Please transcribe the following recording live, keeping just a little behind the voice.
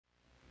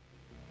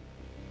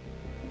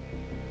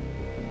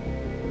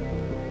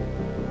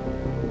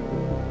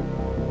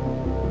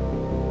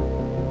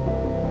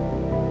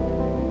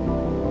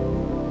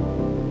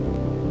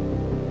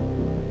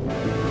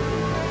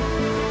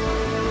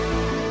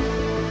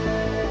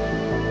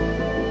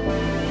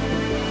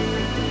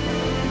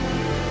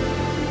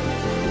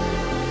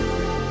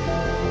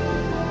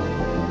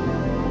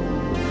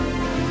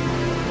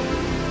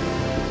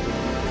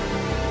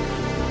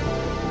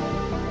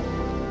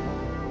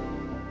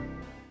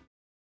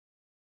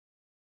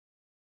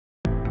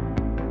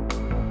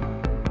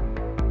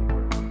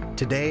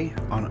Today,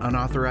 on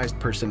Unauthorized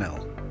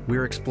Personnel,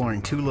 we're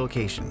exploring two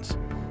locations.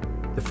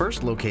 The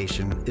first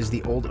location is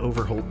the Old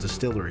Overholt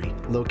Distillery,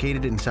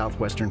 located in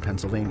southwestern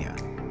Pennsylvania.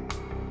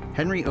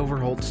 Henry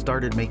Overholt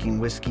started making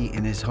whiskey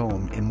in his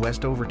home in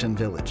West Overton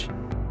Village.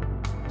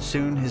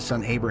 Soon, his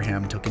son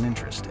Abraham took an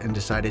interest and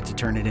decided to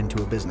turn it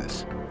into a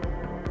business.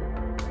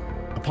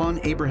 Upon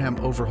Abraham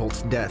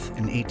Overholt's death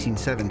in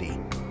 1870,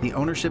 the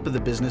ownership of the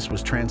business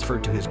was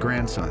transferred to his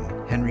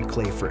grandson, Henry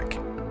Clay Frick.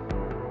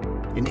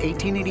 In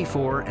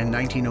 1884 and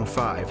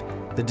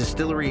 1905, the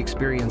distillery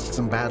experienced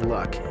some bad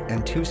luck,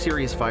 and two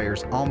serious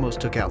fires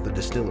almost took out the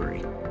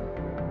distillery.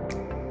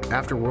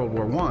 After World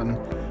War I,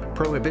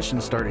 Prohibition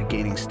started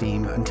gaining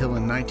steam until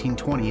in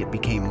 1920 it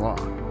became law.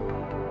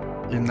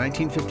 In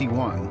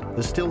 1951,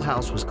 the still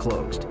house was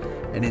closed,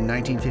 and in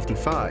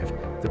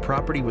 1955, the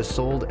property was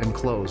sold and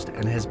closed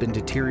and has been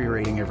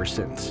deteriorating ever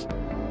since.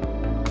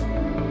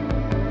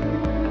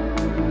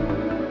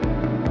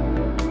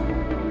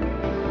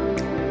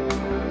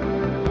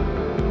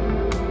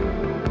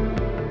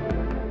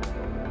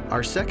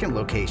 Our second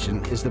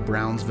location is the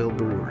Brownsville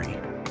Brewery.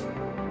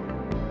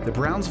 The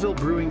Brownsville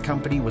Brewing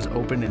Company was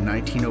opened in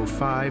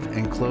 1905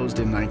 and closed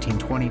in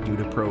 1920 due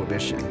to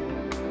Prohibition.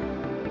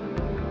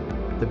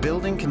 The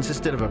building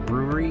consisted of a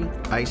brewery,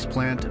 ice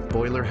plant,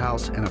 boiler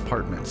house, and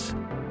apartments.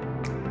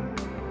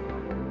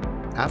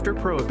 After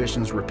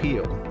Prohibition's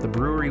repeal, the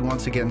brewery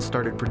once again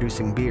started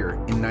producing beer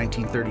in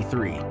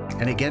 1933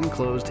 and again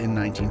closed in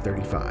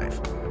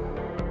 1935.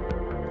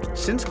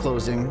 Since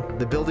closing,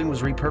 the building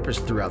was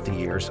repurposed throughout the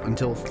years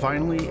until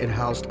finally it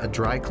housed a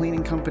dry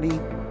cleaning company,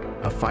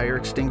 a fire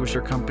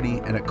extinguisher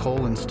company, and a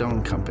coal and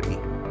stone company.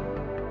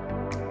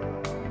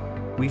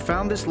 We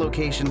found this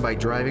location by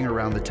driving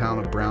around the town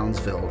of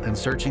Brownsville and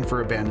searching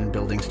for abandoned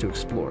buildings to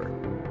explore.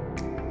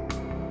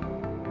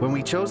 When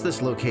we chose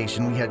this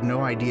location, we had no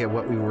idea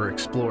what we were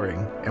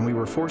exploring, and we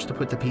were forced to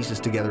put the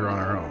pieces together on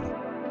our own.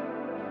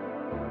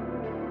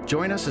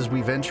 Join us as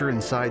we venture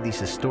inside these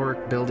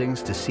historic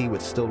buildings to see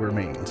what still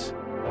remains.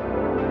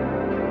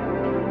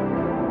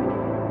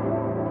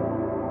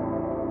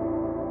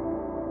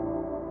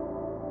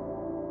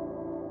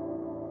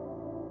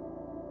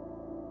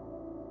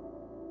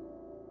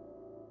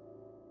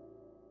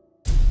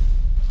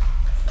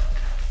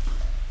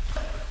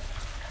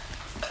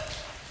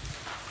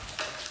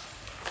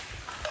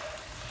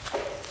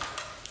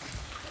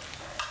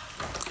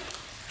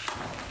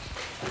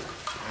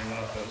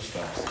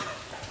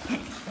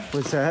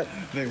 What's that?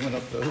 They went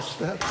up those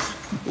steps.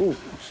 Oh,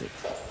 shit.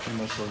 They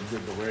must have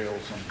did the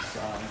rails on the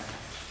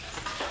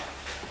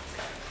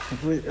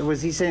side.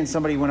 Was he saying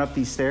somebody went up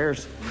these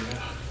stairs?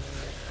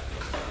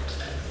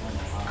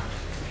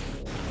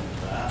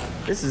 Yeah.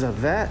 This is a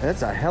vat.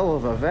 That's a hell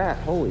of a vat.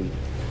 Holy.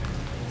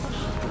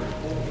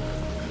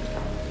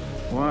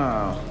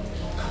 Wow.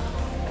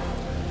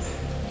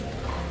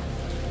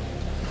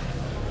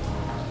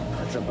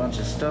 That's a bunch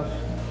of stuff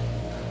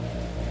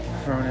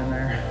thrown in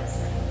there.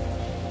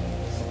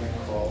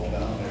 Crawl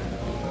down there.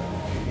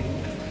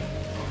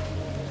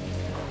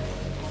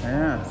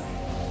 Yeah.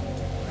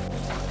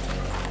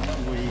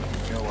 We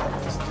could go up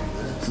and do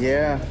this.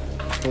 Yeah.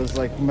 Those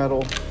like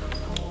metal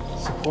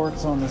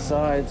supports on the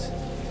sides.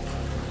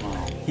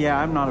 Yeah,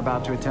 I'm not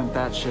about to attempt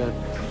that shit.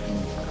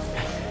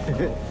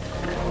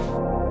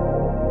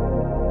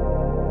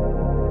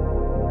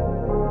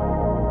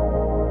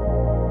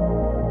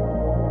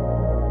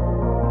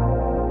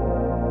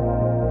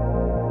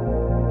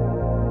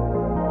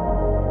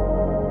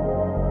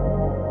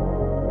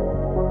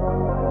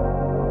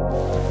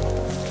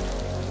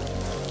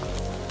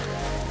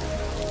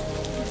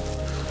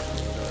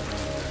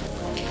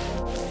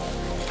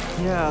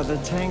 Yeah, the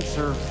tanks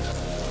are,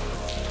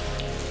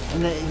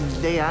 and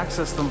they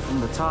access them from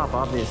the top,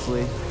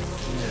 obviously.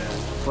 Yeah.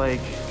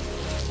 Like,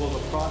 Well, the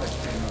product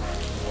came out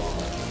from the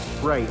wall.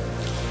 right.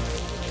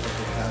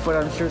 But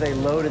I'm sure they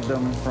loaded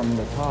them from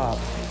the top.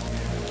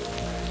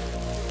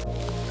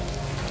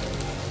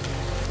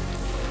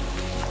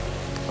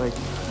 Like,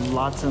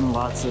 lots and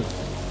lots of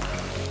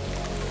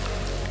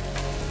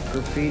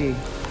graffiti.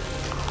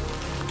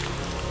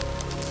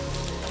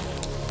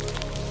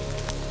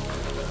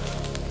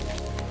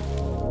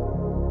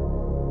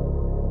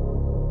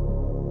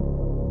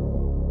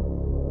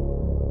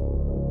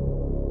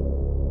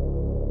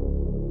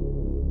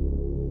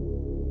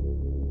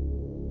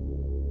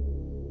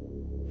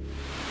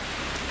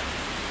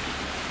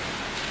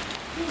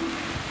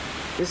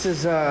 This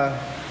is, well,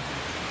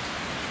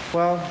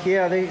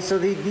 yeah,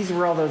 these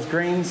were all those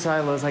grain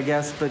silos, I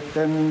guess, but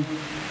then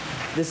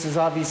this is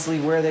obviously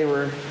where they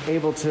were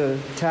able to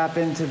tap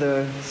into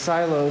the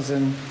silos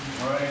and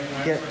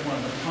get... one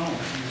of the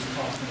tunnels he was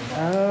talking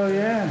about. Oh,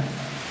 yeah.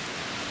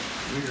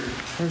 Weird.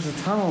 There's a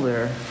tunnel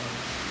there,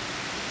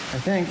 I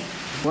think.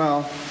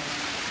 Well,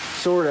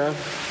 sort of.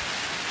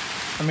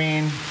 I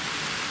mean,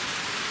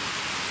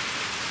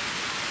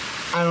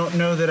 I don't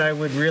know that I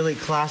would really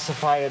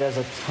classify it as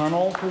a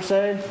tunnel per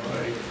se.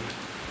 Right.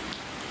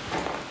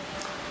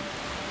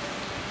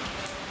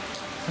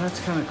 That's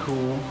kind of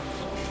cool.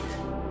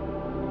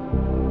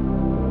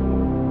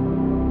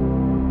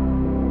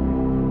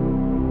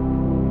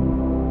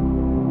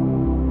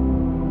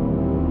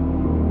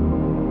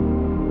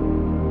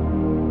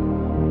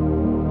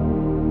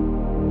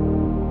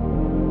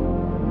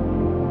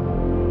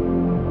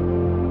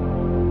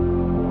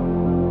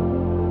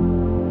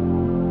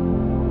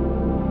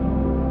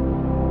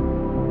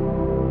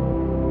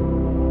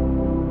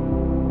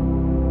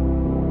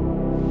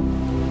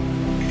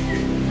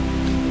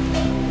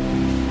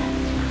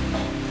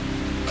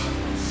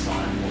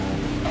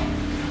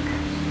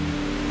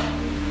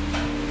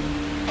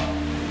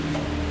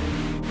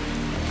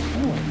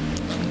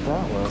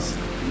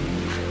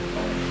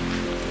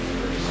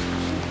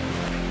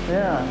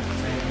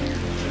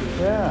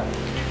 Yeah.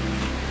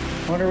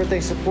 Wonder what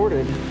they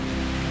supported. Some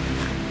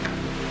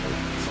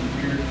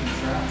weird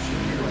contraption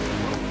here, like a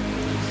rope.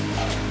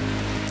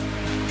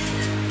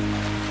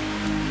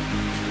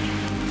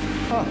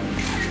 Huh.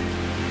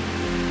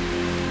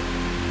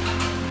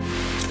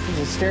 There's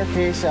a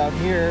staircase out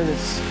here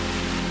that's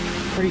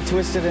pretty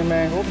twisted and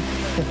mangled. Oh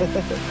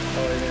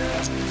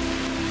yeah.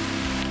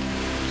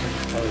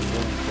 Probably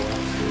one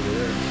collapse over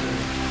there too.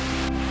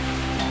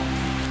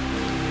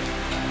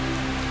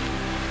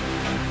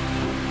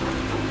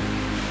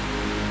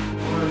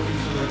 Or if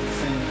these are like the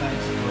same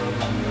types of road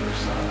on the other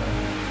side.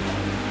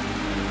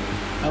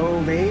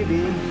 Oh,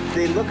 maybe.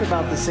 They look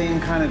about the same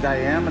kind of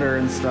diameter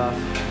and stuff.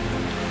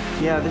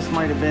 Yeah, this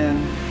might have been...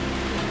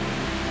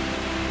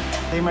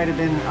 They might have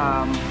been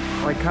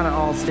like kind of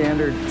all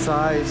standard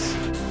size.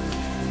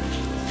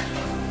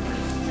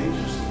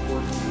 Major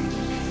support beams.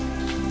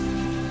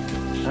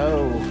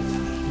 Oh,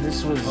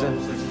 this was Oh,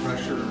 it's like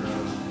pressure.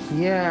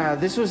 yeah,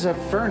 this was a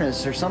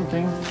furnace or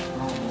something.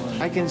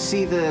 I can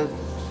see there's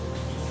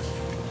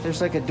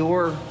like a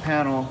door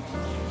panel.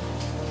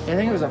 I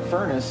think it was a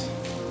furnace.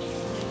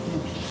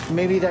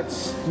 Maybe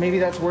that's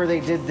where they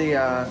did the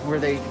where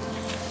they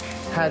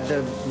had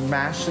the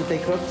mash that they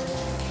cooked.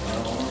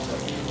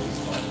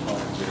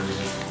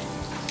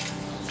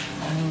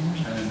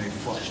 And then they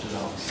flushed it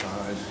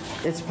outside.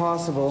 It's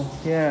possible,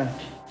 yeah.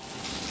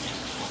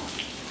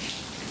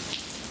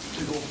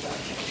 Big old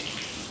backyard.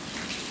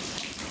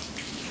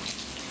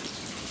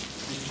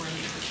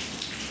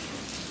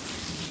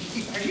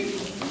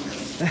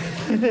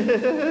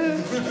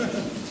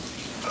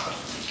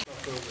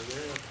 Stuff over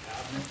there,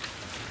 cabinet,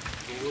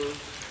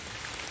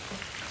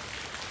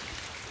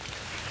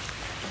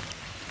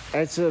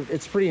 doors.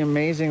 It's pretty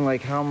amazing,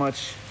 like how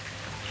much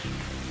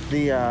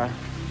the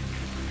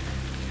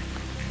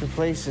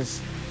place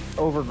is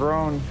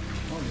overgrown.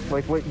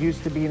 Like what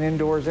used to be an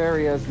indoors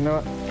area is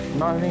not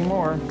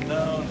anymore.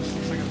 No, this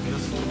looks like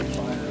this little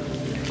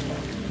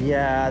fire.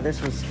 Yeah,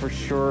 this was for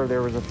sure.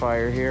 There was a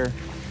fire here.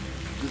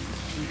 This is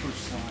super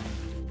slime.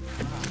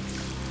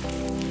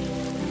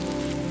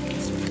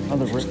 On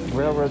the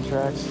railroad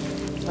tracks.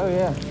 Oh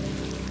yeah.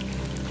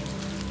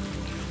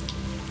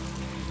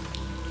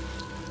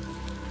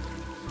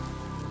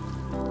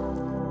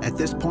 At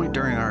this point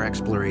during our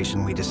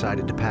exploration, we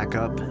decided to pack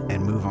up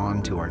and move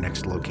on to our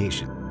next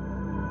location.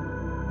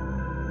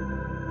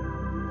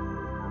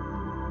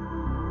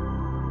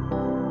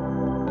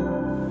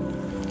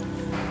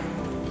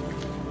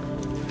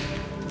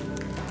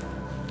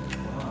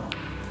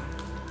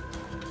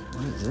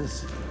 What is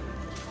this?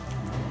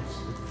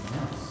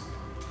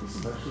 This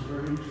is actually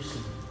very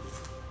interesting.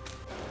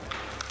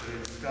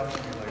 It's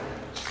definitely like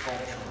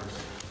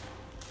sculptures.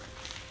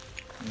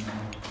 You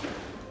know.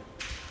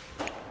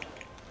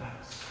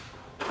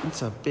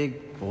 It's a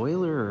big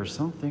boiler or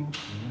something.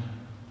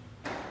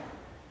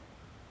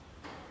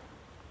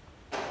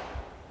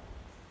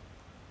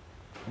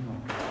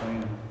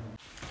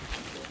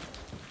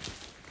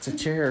 It's a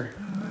chair.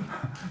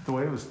 The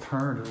way it was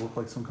turned, it looked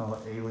like some kind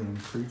of alien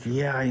creature.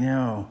 Yeah, I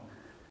know.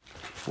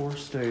 Floor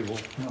stable,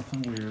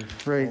 nothing weird.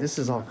 Right, this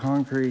is all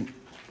concrete.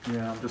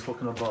 Yeah, I'm just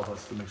looking above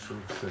us to make sure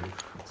we're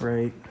safe.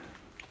 Right.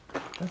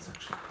 That's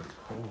actually pretty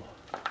cool.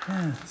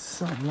 Yeah,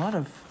 it's a lot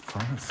of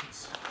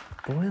Furnaces.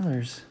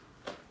 boilers.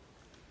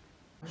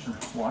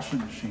 Washing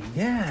machine.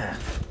 Yeah.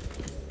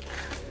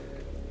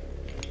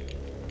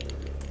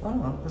 I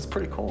don't know, that's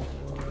pretty cool.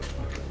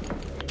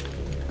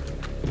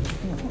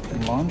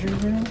 Laundry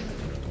room?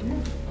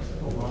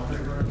 A laundry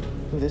room.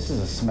 Ooh, this is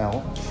a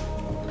smell.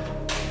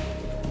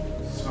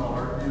 Smell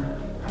right here.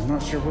 I'm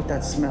not sure what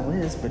that smell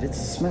is, but it's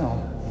a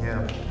smell.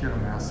 Yeah, get a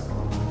mask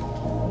on.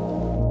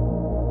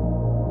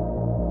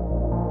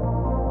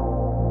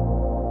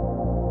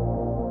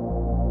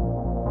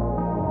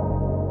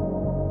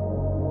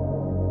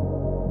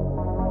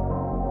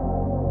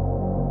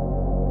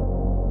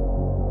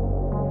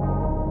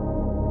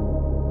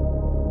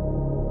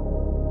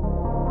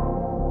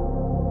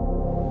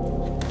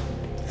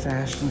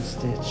 Fashion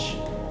stitch.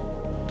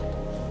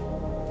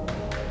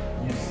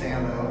 You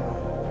stand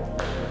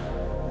up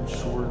and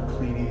short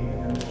cleaning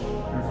and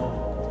there's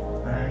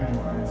all hanging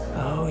lines.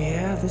 Oh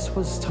yeah, this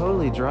was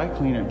totally dry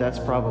cleaner. That's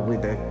probably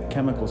the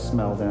chemical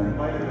smell It then.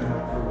 might have been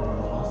like for one of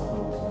the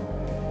hospitals.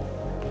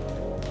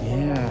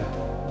 Yeah.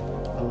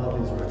 I love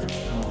these retro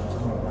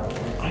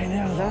towns. I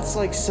know, that's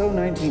like so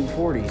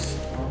 1940s.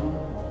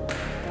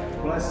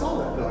 When I saw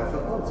that though, I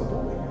thought, oh, it's a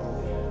bowling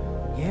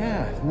alley.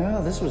 Yeah,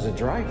 no, this was a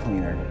dry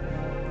cleaner.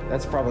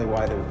 That's probably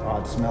why the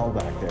odd smell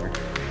back there.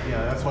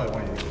 Yeah, that's why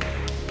when you,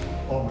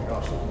 oh my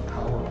gosh, look at the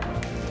power line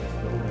in this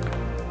building.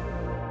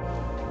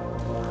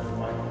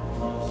 My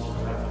mom's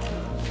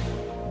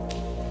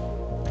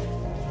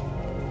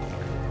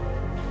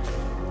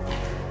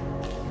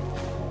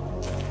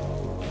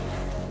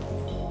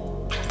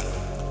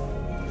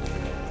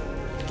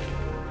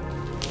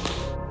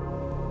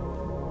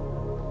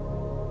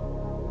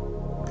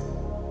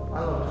I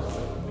love just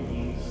like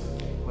beams,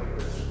 like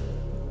this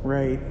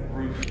Right.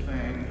 roof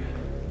thing.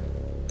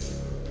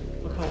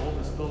 Look how old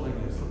this building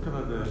is. Look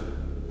at the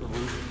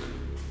roof.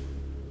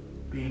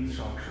 beam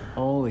structure.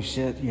 Holy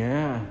shit,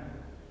 yeah.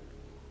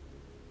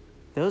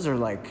 Those are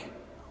like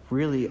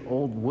really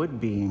old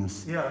wood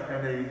beams. Yeah,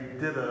 and they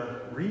did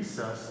a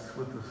recess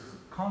with the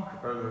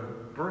concrete or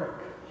the brick,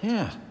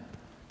 Yeah.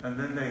 and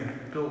then they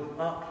built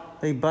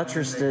up. They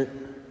buttressed it.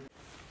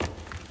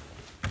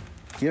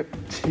 Yep,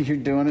 you're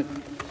doing it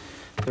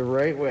the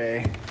right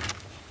way.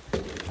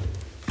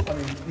 I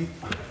mean,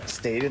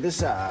 Stay to the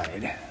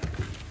side.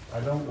 I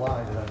don't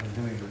lie that I've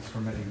been doing this for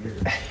many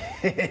years.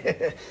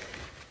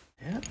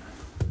 Yep.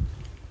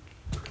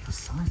 Look at the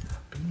size of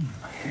that beam.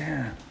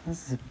 Yeah,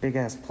 this is a big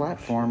ass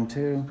platform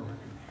too.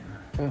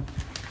 Oh,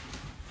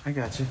 I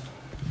got you.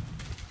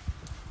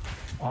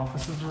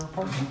 Offices or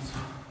apartments?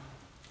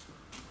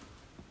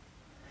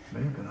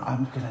 May have been a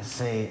I'm gonna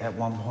say at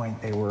one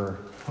point they were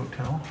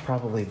hotel.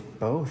 probably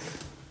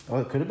both. Oh,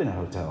 it could have been a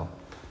hotel.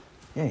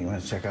 Yeah, you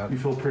want to check out? You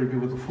feel pretty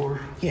good with the floor?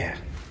 Yeah.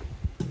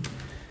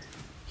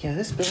 Yeah,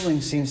 this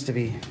building seems to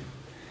be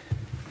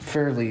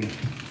fairly.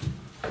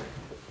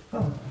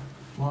 Oh,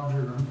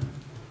 laundry room.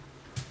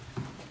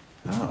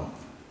 Oh,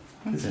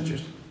 that's Kitchen.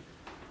 interesting.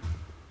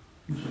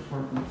 These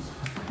apartments.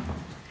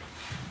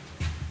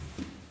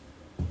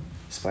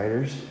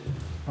 Spiders.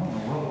 I don't know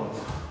what it was.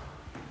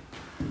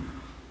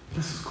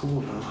 This is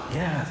cool though.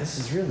 Yeah, this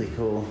is really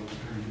cool.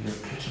 You get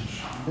a kitchen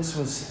shop. This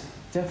was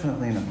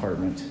definitely an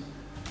apartment.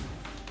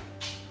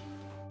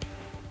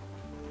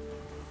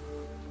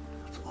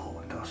 It's all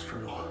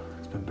industrial.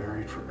 It's been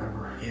buried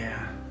forever.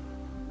 Yeah.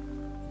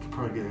 You can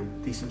probably get a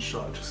decent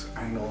shot, just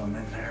angle them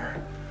in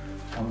there.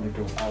 I'm gonna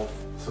go out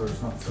so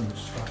there's not so much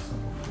stress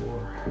on the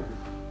floor.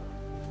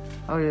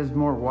 Oh, there's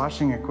more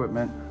washing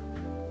equipment.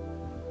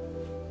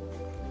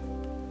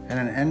 And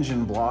an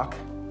engine block.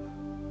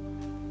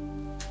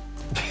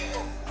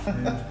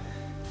 Yeah.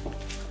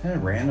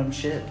 And random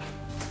shit.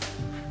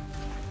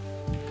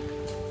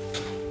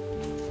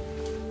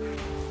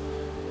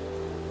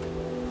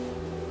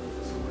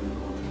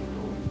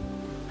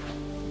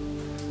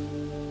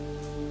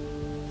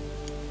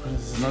 What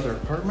is this, another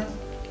apartment?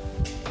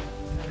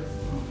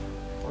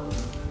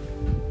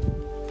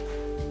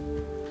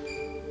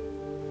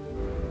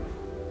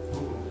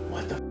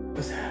 What the f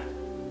was that?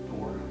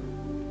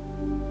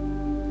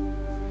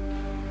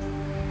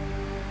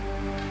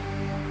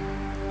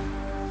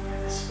 Yeah,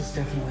 this was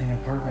definitely an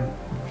apartment.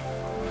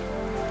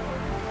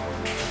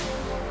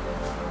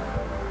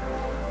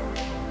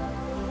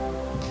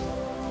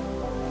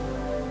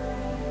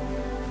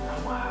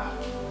 Oh, wow.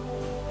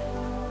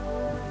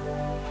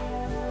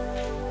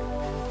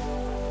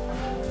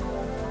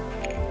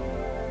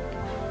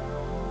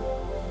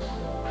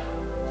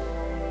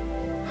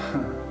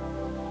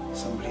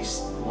 Somebody's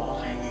wall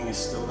hanging is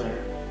still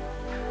there.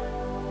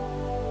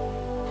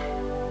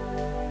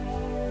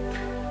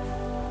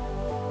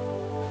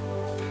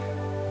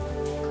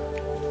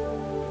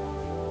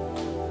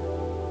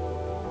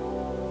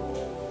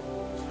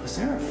 Was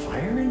there a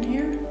fire in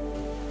here?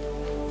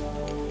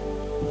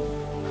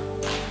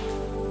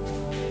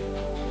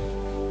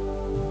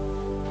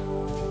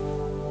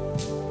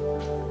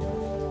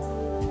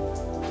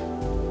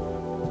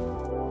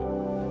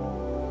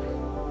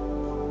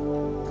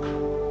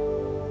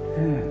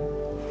 Yeah.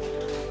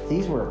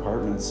 These were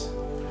apartments.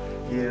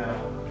 Yeah.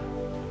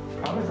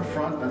 Probably the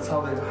front. That's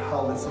how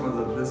some of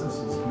the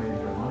businesses made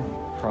their money.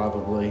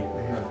 Probably.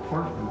 They had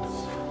apartments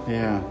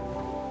Yeah.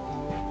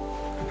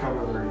 to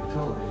cover their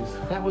utilities.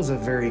 That was a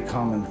very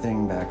common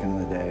thing back in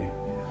the day.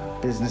 Yeah.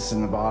 Business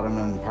in the bottom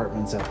and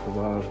apartments up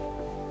above.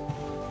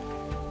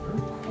 Very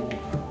cool.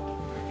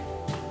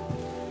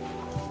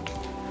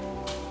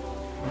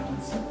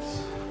 Apartment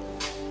 6.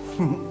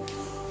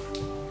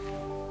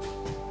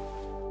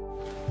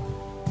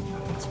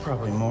 It's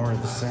probably more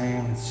of the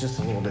same. It's just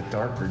a little bit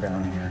darker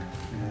down here.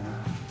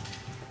 Yeah.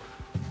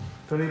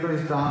 If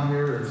anybody's down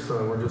here, it's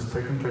we're just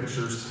taking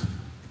pictures.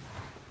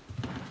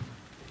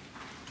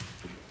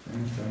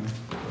 Same thing.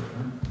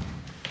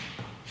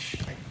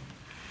 Shit.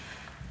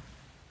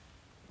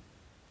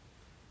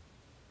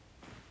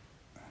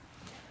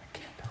 I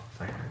can't tell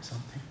if I heard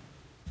something.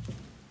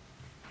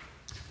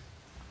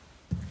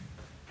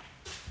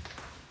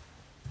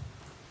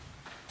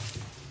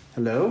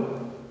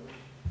 Hello?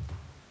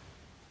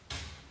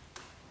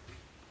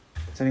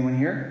 Is anyone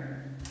here?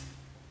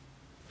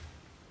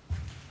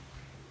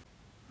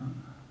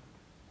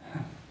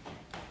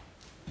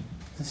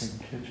 This is,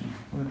 Kitchen.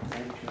 What an old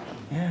kitchen.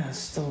 yeah, it's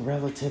still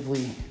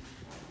relatively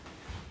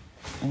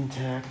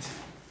intact.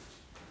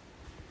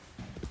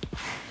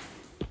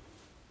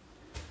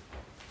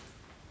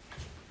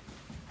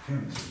 Yeah,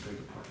 these are big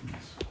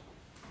apartments.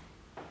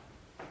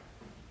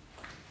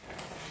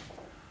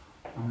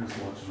 I'm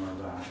just watching our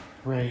back.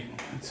 Right,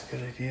 that's a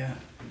good idea.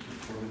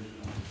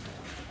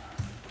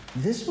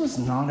 This was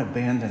not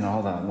abandoned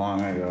all that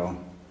long ago.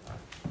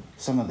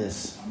 Some of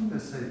this, I'm gonna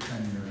say 10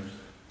 years.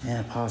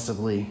 yeah,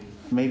 possibly,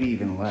 maybe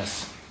even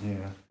less.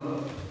 Yeah.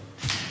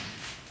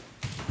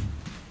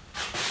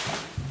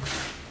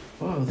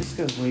 Whoa, this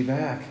goes way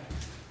back.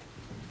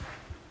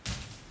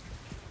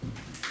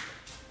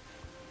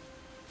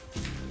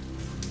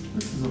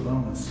 This is a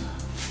bonus.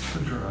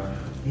 Good drive.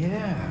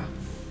 Yeah.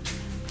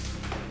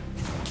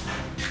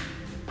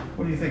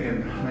 What are you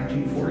thinking,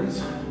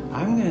 1940s?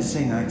 I'm gonna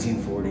say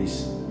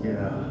 1940s.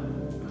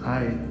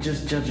 Yeah.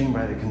 Just judging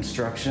by the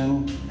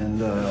construction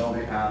and All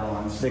the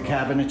add-ons. the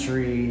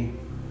cabinetry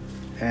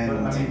But I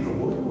and mean, the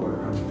woodwork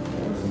on the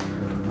floors in here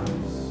are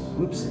nice.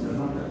 Oops. They're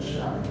not that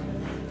shabby.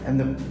 and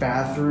the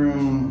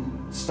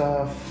bathroom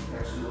stuff.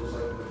 Actually looks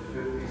like the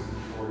 50s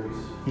and 40s.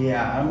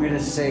 Yeah, I'm gonna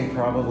say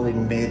probably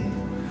mid.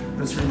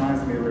 This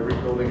reminds me of a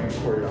rebuilding in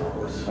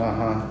Coriopolis.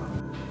 Uh-huh.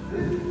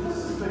 This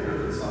is bigger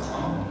than some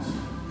homes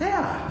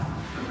Yeah.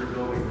 that they're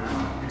building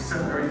now,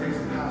 except everything's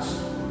a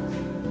pass.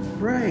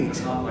 Right.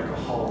 It's not like a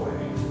hallway.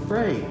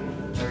 Right.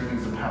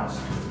 Everything's a pass.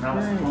 That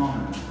was Right.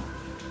 common.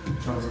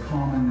 That was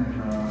common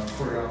in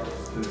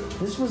Coriopolis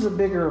too. This was a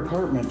bigger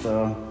apartment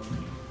though.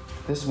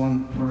 This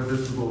one, Or this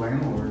is the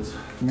landlords.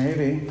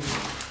 maybe.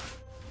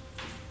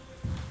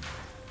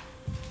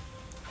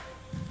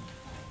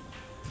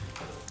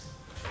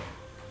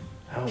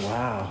 Oh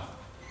wow.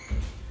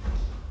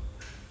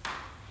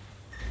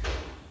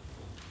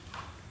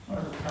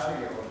 There's a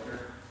patio up there.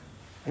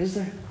 Is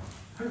there?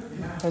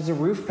 Yeah. There's a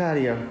roof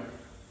patio.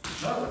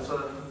 No, it's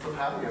a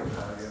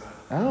patio.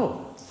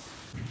 Oh.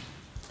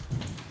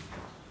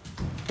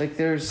 Like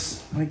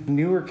there's like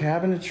newer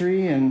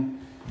cabinetry and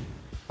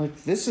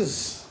like this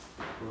is,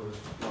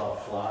 With a lot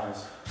of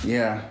flies.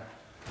 yeah.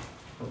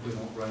 Hope we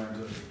don't run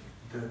into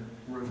dead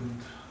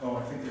rodent. Oh,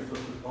 I think they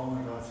flipped it. Oh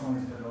my God,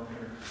 somebody's been up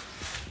here.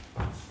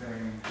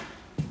 Staying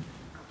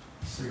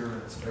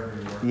cigarettes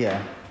everywhere.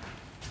 Yeah.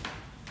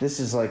 This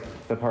is like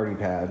the party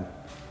pad.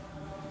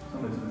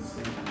 Somebody's been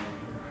sleeping right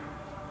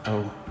here.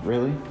 Oh,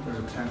 really? There's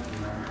a tent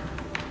in there.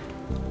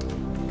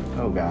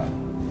 Oh God.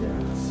 Yeah,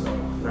 so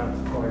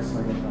that's probably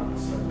slinging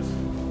downstairs.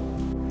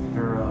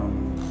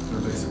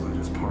 They're basically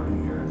just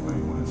partying here at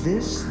Waywood's.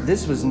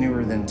 This was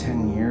newer than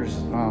 10 years.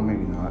 Oh,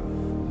 maybe not.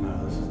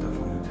 No, this is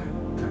definitely a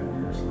 10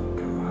 years look.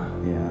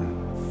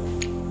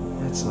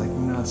 Yeah. It's like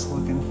nuts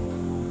looking.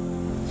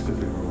 It's good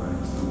they were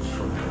wearing some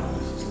short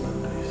dresses. This is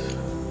lefties.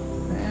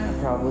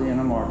 Yeah, probably, and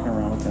I'm walking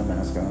around with that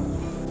mask on.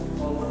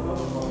 Well, what about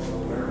the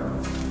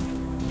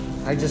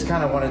warehouse? I just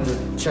kind of wanted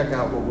to check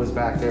out what was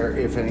back there,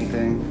 if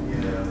anything.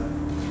 Yeah.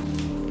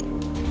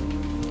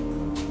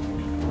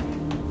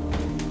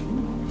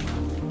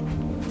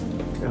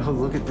 Oh,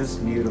 look at this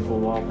beautiful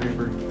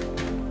wallpaper.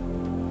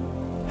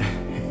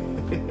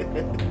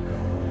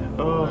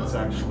 Oh, it's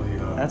actually,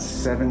 That's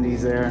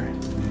 70s there.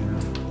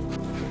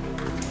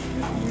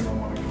 you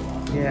don't want to go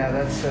out. Yeah,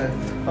 that's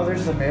oh,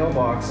 there's the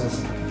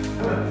mailboxes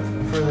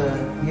for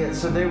the, yeah,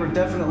 so they were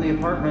definitely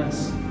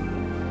apartments.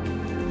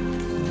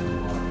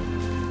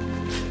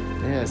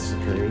 Yeah, it's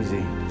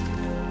crazy.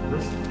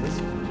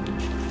 This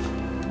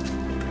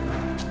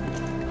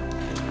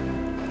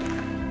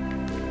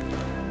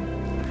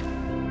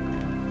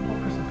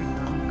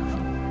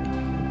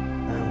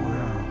Oh,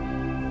 wow.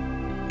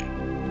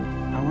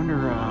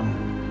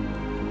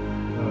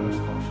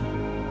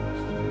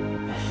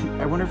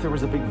 I wonder if there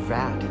was a big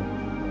vat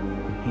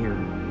here.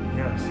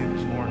 Yeah, see,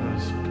 there's more of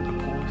those, the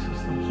pulley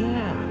system.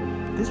 Yeah,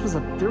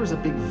 there was a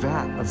big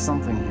vat of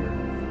something here.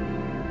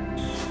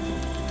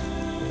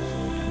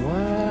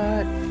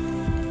 What?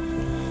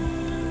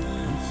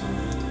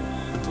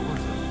 The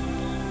doors up.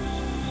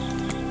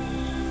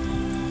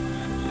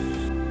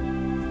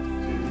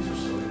 Dude, these are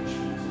sewing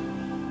machines.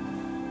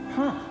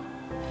 Huh.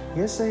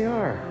 Yes, they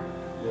are.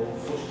 Roll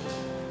foot.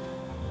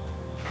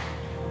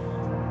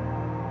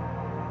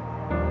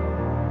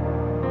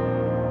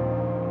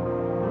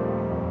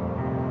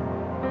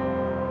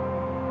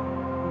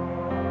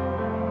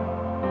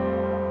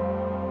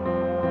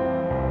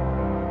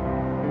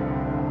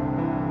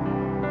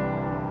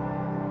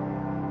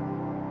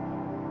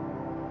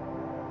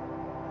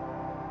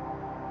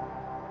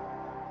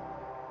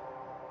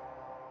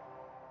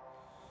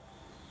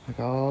 Like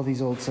all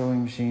these old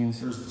sewing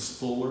machines. There's the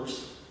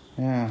spoolers.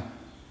 Yeah.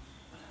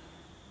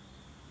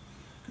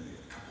 Gonna get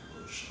a couple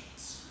of those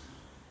shots.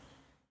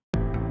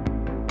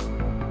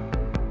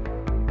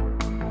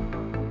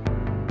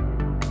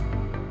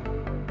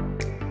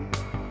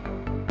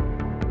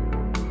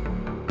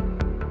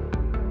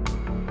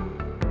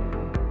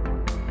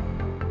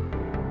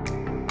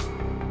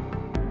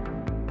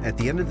 At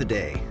the end of the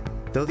day,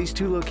 though these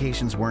two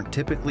locations weren't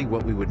typically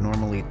what we would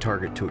normally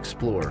target to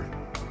explore,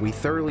 we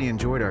thoroughly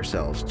enjoyed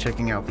ourselves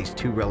checking out these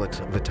two relics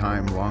of a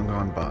time long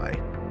gone by.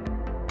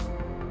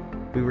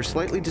 We were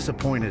slightly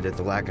disappointed at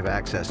the lack of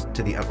access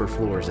to the upper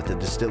floors at the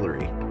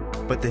distillery,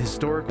 but the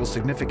historical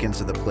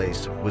significance of the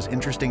place was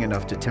interesting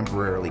enough to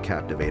temporarily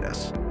captivate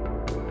us.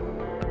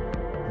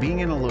 Being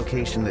in a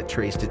location that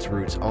traced its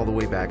roots all the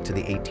way back to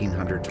the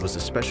 1800s was a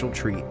special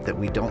treat that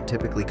we don't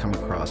typically come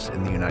across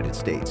in the United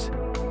States.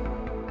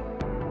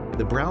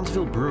 The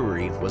Brownsville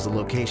Brewery was a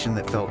location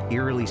that felt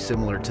eerily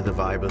similar to the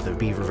vibe of the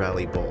Beaver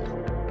Valley Bowl.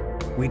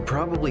 We'd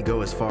probably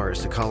go as far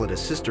as to call it a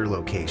sister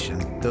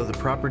location, though the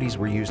properties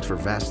were used for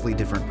vastly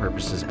different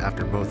purposes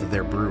after both of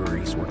their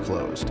breweries were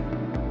closed.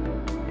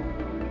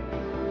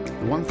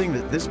 The one thing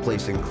that this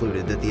place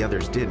included that the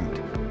others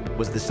didn't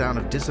was the sound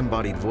of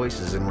disembodied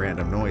voices and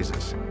random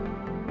noises.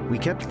 We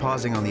kept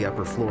pausing on the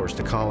upper floors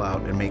to call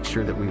out and make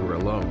sure that we were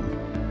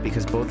alone,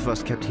 because both of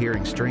us kept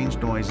hearing strange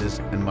noises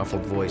and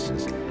muffled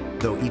voices,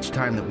 though each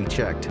time that we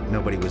checked,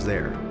 nobody was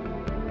there.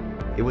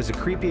 It was a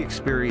creepy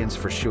experience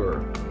for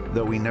sure,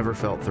 though we never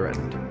felt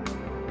threatened.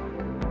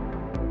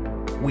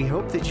 We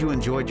hope that you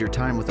enjoyed your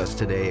time with us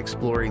today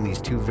exploring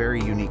these two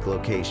very unique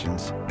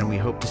locations, and we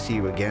hope to see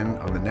you again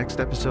on the next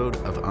episode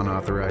of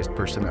Unauthorized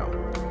Personnel.